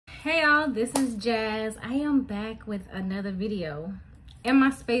Hey y'all, this is Jazz. I am back with another video and my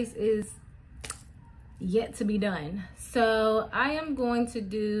space is yet to be done. So I am going to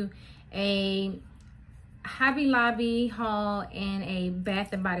do a Hobby Lobby haul and a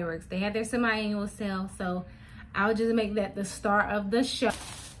Bath and Body Works. They had their semi-annual sale, so I'll just make that the start of the show.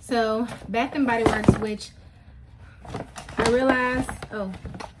 So Bath and Body Works, which I realized, oh,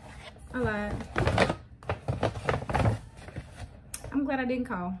 I lied. I'm glad I didn't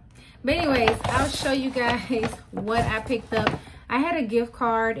call. But anyways, I'll show you guys what I picked up. I had a gift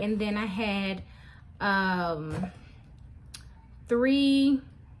card and then I had 3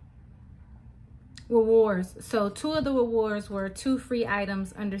 rewards. So 2 of the rewards were 2 free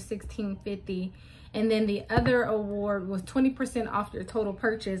items under $16.50, and then the other award was 20% off your total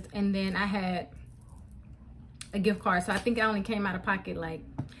purchase, and then I had a gift card. So I think I only came out of pocket like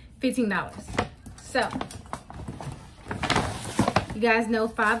 $15. So you guys know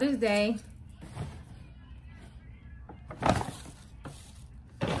Father's Day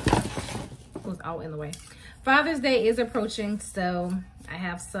was all in the way. Father's Day is approaching, so I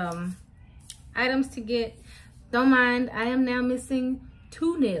have some items to get. Don't mind, I am now missing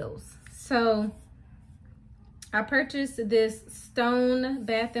 2 nails. So I purchased this Stone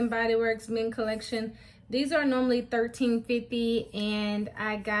Bath and Body Works Men Collection. These are normally $13.50 and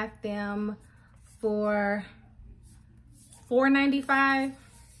I got them for $4.95.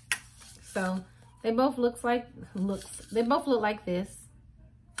 So they both look like this.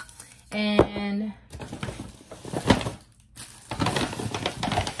 And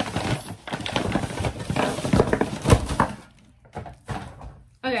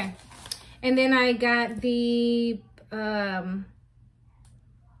okay, and then I got the Bath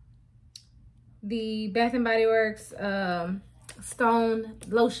and Body Works Stone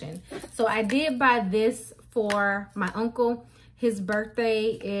lotion. So I did buy this for my uncle. His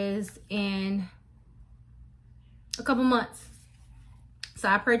birthday is in a couple months. So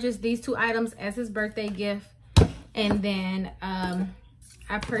I purchased these 2 items as his birthday gift. And then I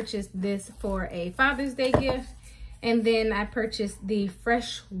purchased this for a Father's Day gift. And then I purchased the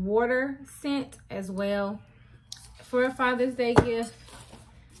fresh water scent as well for a Father's Day gift.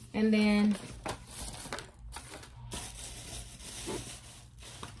 And then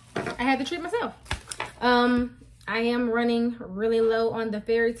I had to treat myself. I am running really low on the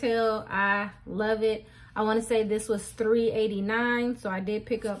Fairy Tale. I love it. I want to say this was $3.89, so I did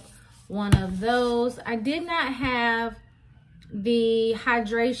pick up one of those. I did not have the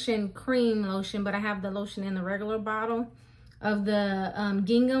hydration cream lotion, but I have the lotion in the regular bottle of the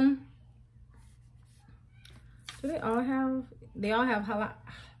gingham. Do they all have? They all have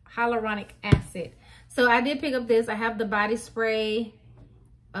hyaluronic acid. So I did pick up this. I have the body spray.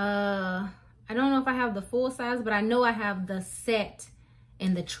 I don't know if I have the full size, but I know I have the set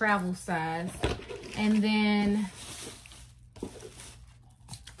and the travel size. And then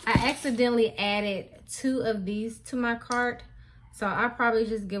I accidentally added 2 of these to my cart. So I'll probably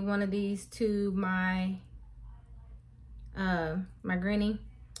just give one of these to my my granny.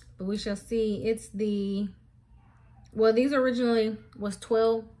 But we shall see. It's the, well, these originally was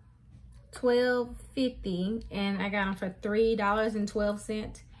 $12.50 and I got them for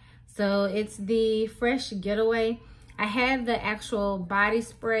 $3.12. So it's the Fresh Getaway. I had the actual body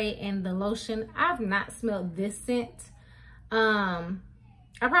spray and the lotion. I've not smelled this scent. I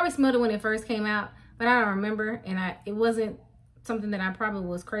probably smelled it when it first came out, but I don't remember. And it wasn't something that I probably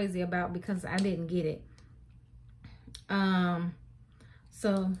was crazy about because I didn't get it.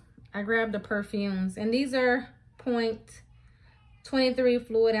 So I grabbed the perfumes, and these are 0.23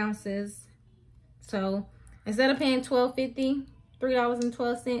 fluid ounces. So instead of paying $12.50,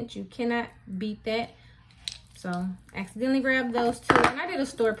 $3.12, you cannot beat that. So accidentally grabbed those 2, and I did a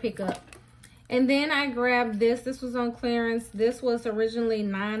store pickup. And then I grabbed this. This was on clearance. This was originally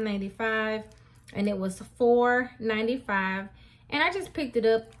 $9.95 and it was $4.95. And I just picked it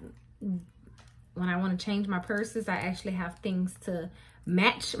up when I want to change my purses. I actually have things to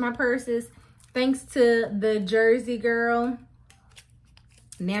match my purses. Thanks to the Jersey girl.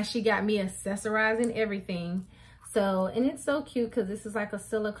 Now she got me accessorizing everything. So, and it's so cute because this is like a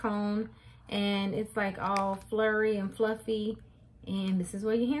silicone and it's like all flurry and fluffy. And this is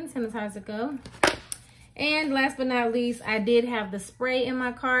where your hand sanitizer go. And last but not least, I did have the spray in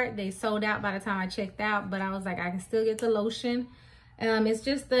my cart. They sold out by the time I checked out, but I was like, I can still get the lotion. It's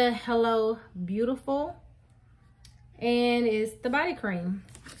just the Hello Beautiful, and it's the body cream.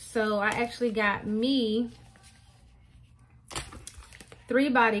 So I actually got me 3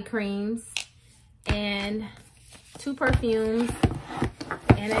 body creams and 2 perfumes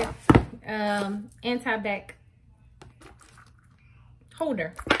and an anti-bac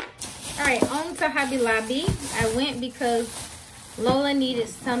holder. All right, on to Hobby Lobby. I went because Lola needed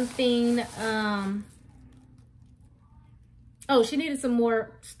something. Oh, she needed some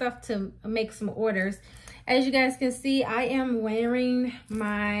more stuff to make some orders. As you guys can see, I am wearing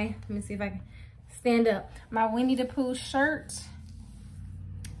my, let me see if I can stand up, my Winnie the Pooh shirt.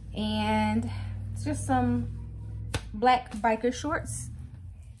 And it's just some black biker shorts.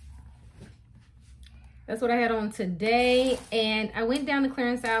 That's what I had on today. And I went down the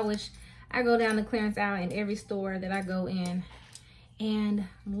clearance aisle, which I go down the clearance aisle in every store that I go in. And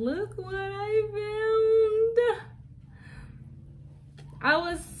look what I found. I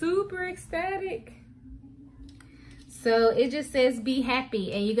was super ecstatic. So it just says be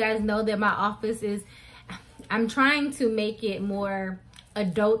happy. And you guys know that my office is, I'm trying to make it more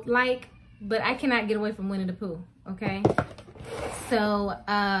adult-like, but I cannot get away from Winnie the Pooh, okay? So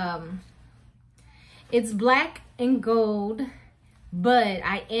it's black and gold, but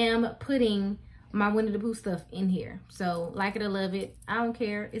I am putting my Winnie the Pooh stuff in here. So like it or love it, I don't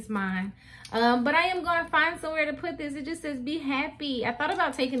care, it's mine. But I am going to find somewhere to put this. It just says be happy. I thought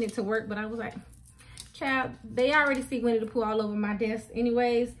about taking it to work, but I was like, child, they already see Winnie the Pooh all over my desk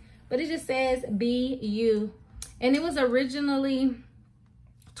anyways. But it just says be you. And it was originally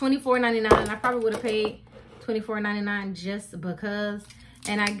 $24.99, and I probably would have paid $24.99 just because.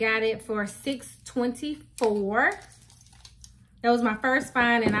 And I got it for $6.24. That was my first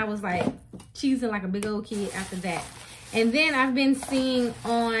find, and I was like cheesing like a big old kid after that. And then I've been seeing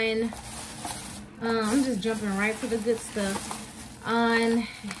on, I'm just jumping right to the good stuff, on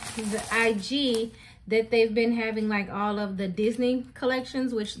the IG that they've been having like all of the Disney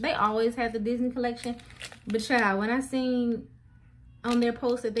collections, which they always had the Disney collection. But child, when I seen on their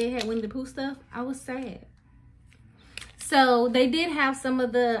post that they had Winnie the Pooh stuff, I was sad. So they did have some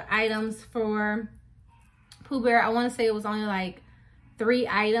of the items for Pooh Bear. I want to say it was only like 3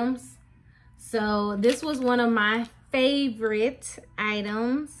 items. So this was one of my favorite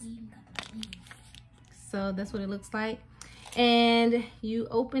items. So that's what it looks like. And you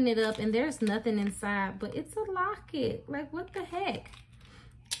open it up and there's nothing inside, but it's a locket. Like, what the heck?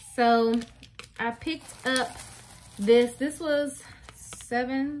 So I picked up this. This was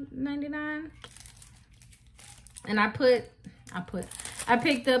 $7.99. And I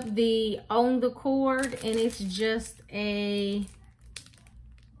picked up the On the Cord, and it's just a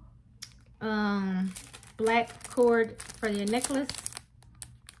black cord for your necklace.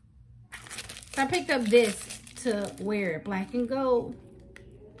 So I picked up this to wear it, black and gold.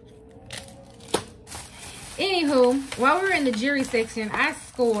 Anywho, while we were in the jewelry section, I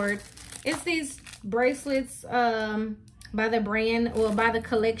scored. It's these bracelets by the brand, or by the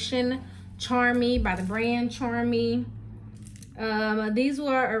collection Charmy, by the brand Charmy. These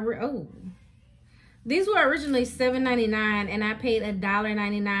were originally $7.99, and I paid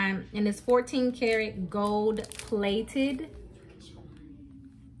 $1.99, and it's 14 karat gold plated.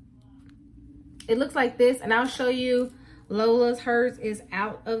 It looks like this, and I'll show you Lola's. Hers is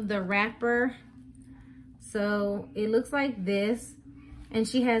out of the wrapper, so it looks like this, and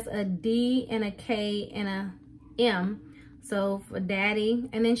she has a D and a K and a M. So for daddy,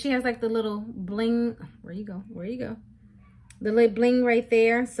 and then she has like the little bling. Where you go? The little bling right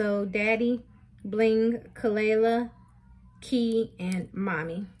there. So daddy, bling, Kalela, Key, and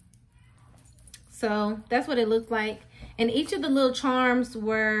mommy. So that's what it looked like. And each of the little charms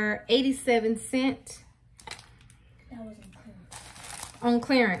were 87 cents. That was on clearance. On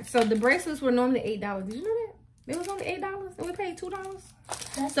clearance. So the bracelets were normally $8. Did you know that? It was only $8 and we paid $2.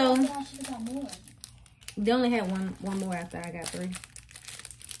 That's so why I should have got more. They only had one more after I got 3.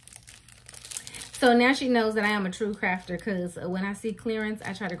 So now she knows that I am a true crafter, because when I see clearance,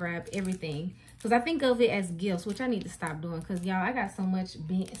 I try to grab everything. Because I think of it as gifts, which I need to stop doing. Because y'all, I got so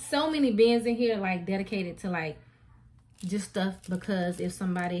many bins in here, like dedicated to like just stuff. Because if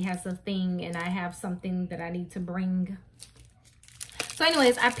somebody has a thing and I have something that I need to bring. So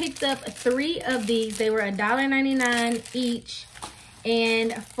anyways, I picked up 3 of these. They were $1.99 each.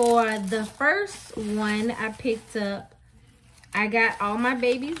 And for the first one I picked up, I got all my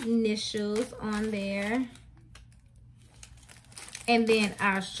baby's initials on there. And then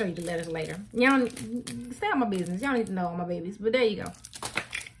I'll show you the letters later. Y'all stay on my business. Y'all need to know all my babies, but there you go.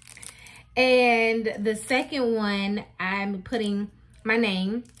 And the second one, I'm putting my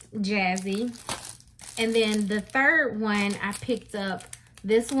name, Jazzy. And then the third one, I picked up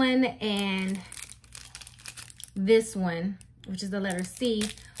this one and this one, which is the letter C,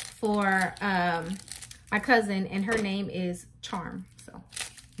 for my cousin, and her name is Charm. So,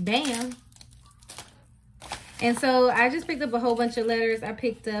 bam. And so I just picked up a whole bunch of letters. I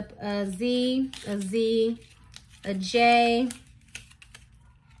picked up a Z, a Z, a J,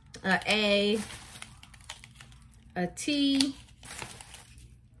 A, a T,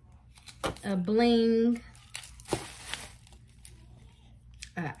 a bling,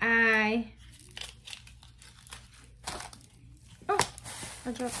 a I. Oh,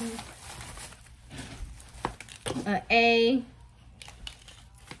 I dropped one. A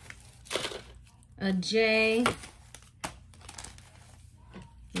J,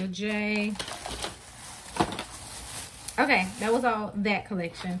 a J. Okay, that was all that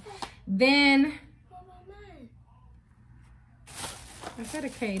collection. Then I said a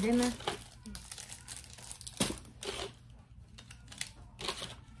K, didn't I?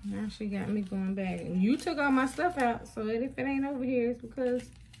 Now she got me going back. You took all my stuff out, so if it ain't over here, it's because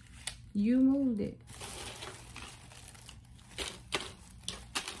you moved it.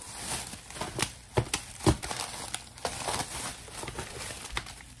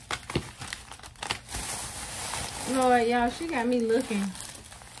 Lord, y'all, she got me looking.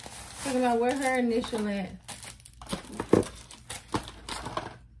 Talking about where her initial at.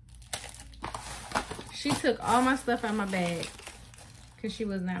 She took all my stuff out of my bag because she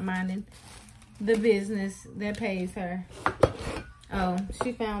was not minding the business that pays her. Oh,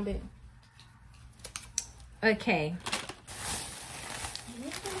 she found it. Okay.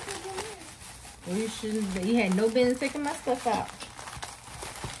 Well, you shouldn't. You had no business taking my stuff out.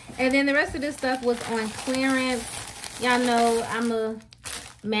 And then the rest of this stuff was on clearance. Y'all know I'm a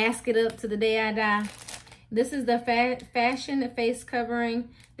mask it up to the day I die. This is the fashion face covering.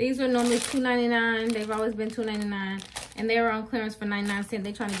 These are normally $2.99. They've always been $2.99. And they were on clearance for 99¢.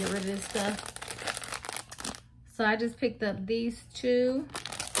 They're trying to get rid of this stuff. So I just picked up these two.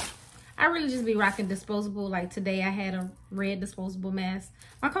 I really just be rocking disposable. Like today I had a red disposable mask.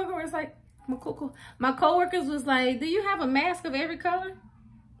 My coworkers was like, do you have a mask of every color?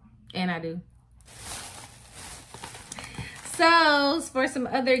 And I do. So for some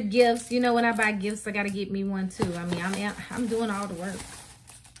other gifts, you know, when I buy gifts, I gotta get me one too. I mean, I'm doing all the work.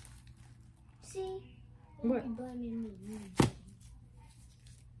 See? What?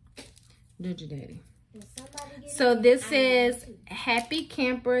 Did your daddy? So this is Happy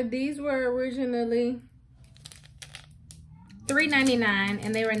Camper. These were originally $3.99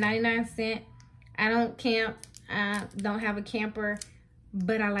 and they were 99¢. I don't camp. I don't have a camper,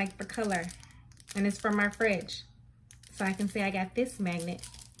 but I like the color. And it's from my fridge. So I can say I got this magnet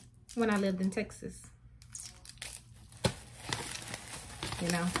when I lived in Texas. You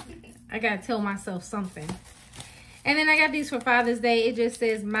know, I gotta tell myself something. And then I got these for Father's Day. It just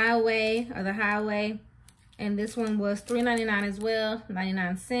says My Way or the Highway. And this one was $3.99 as well,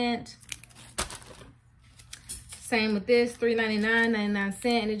 99¢. Same with this, $3.99, 99¢.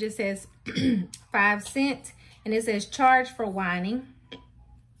 And it just says 5 cents. And it says charge for whining.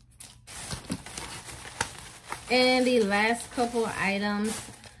 And the last couple items,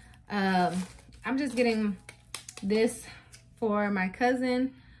 I'm just getting this for my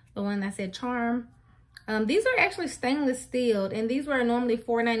cousin, the one that said charm. These are actually stainless steel, and these were normally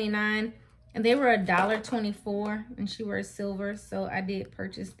 $4.99, and they were $1.24, and she wears silver, so I did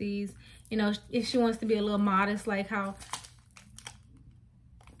purchase these. You know, if she wants to be a little modest, like how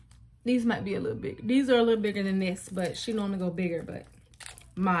these might be a little big. These are a little bigger than this, but she normally go bigger, but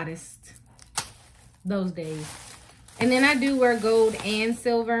modest those days. And then I do wear gold and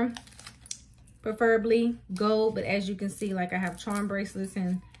silver, preferably gold, but as you can see, like I have charm bracelets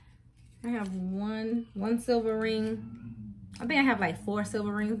and I have one silver ring. I think I have like 4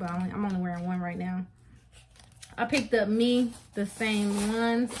 silver rings, but I'm only wearing 1 right now. I picked up me the same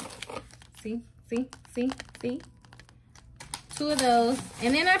ones. See? 2 of those.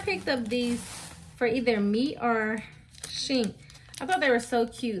 And then I picked up these for either me or Shink. I thought they were so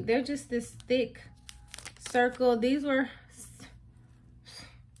cute. They're just this thick circle. These were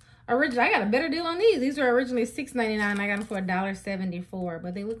original. I got a better deal on these. These were originally $6.99. I got them for $1.74,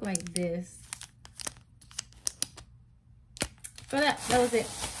 but they look like this. So that was it.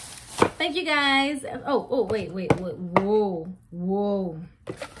 Thank you guys. Oh, wait. Whoa.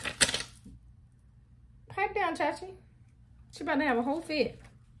 Pipe down, Chachi. She about to have a whole fit.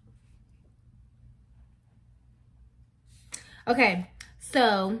 Okay,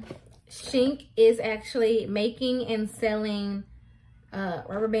 so Shink is actually making and selling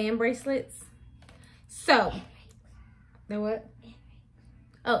rubber band bracelets. So, the what?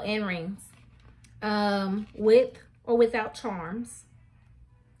 Oh, and rings. With or without charms.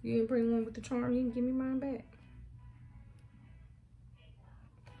 You can bring one with the charm, you can give me mine back.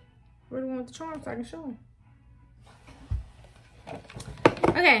 Where the one with the charm so I can show them?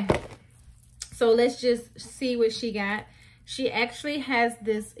 Okay, so let's just see what she got. She actually has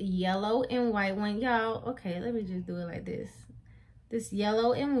this yellow and white one. Y'all, okay, let me just do it like this. this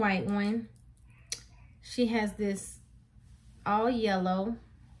yellow and white one. She has this all yellow.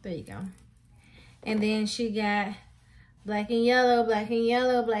 There you go. And then she got black and yellow, black and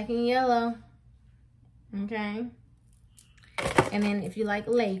yellow, black and yellow. Okay. And then if you like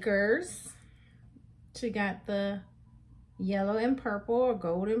Lakers, she got the yellow and purple, or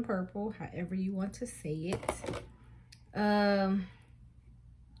gold and purple, however you want to say it.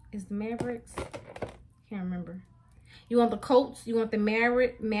 Is the Mavericks? Can't remember. You want the Colts? You want the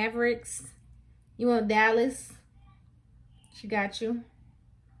Mavericks? You want Dallas? She got you.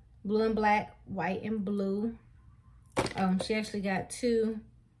 Blue and black, white and blue. She actually got 2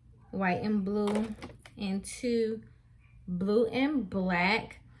 white and blue and 2 blue and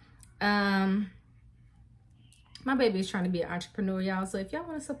black. My baby is trying to be an entrepreneur, y'all. So if y'all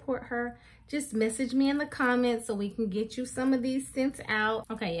want to support her, just message me in the comments so we can get you some of these sent out.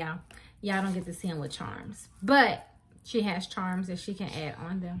 Okay, y'all. Y'all don't get to see them with charms, but she has charms that she can add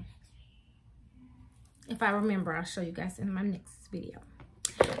on them. If I remember, I'll show you guys in my next video.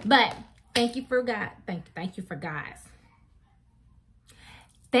 But thank you for guys. Thank you for guys.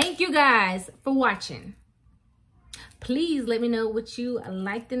 Thank you guys for watching. Please let me know what you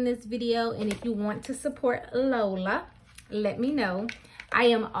liked in this video, and if you want to support Lola, let me know. I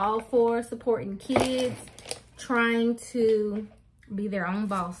am all for supporting kids trying to be their own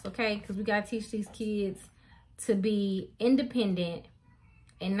boss, okay? Because we got to teach these kids to be independent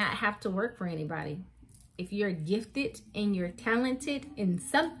and not have to work for anybody. If you're gifted and you're talented in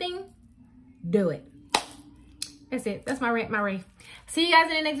something, do it. That's it. That's my rant, my rave. See you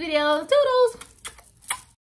guys in the next video. Toodles!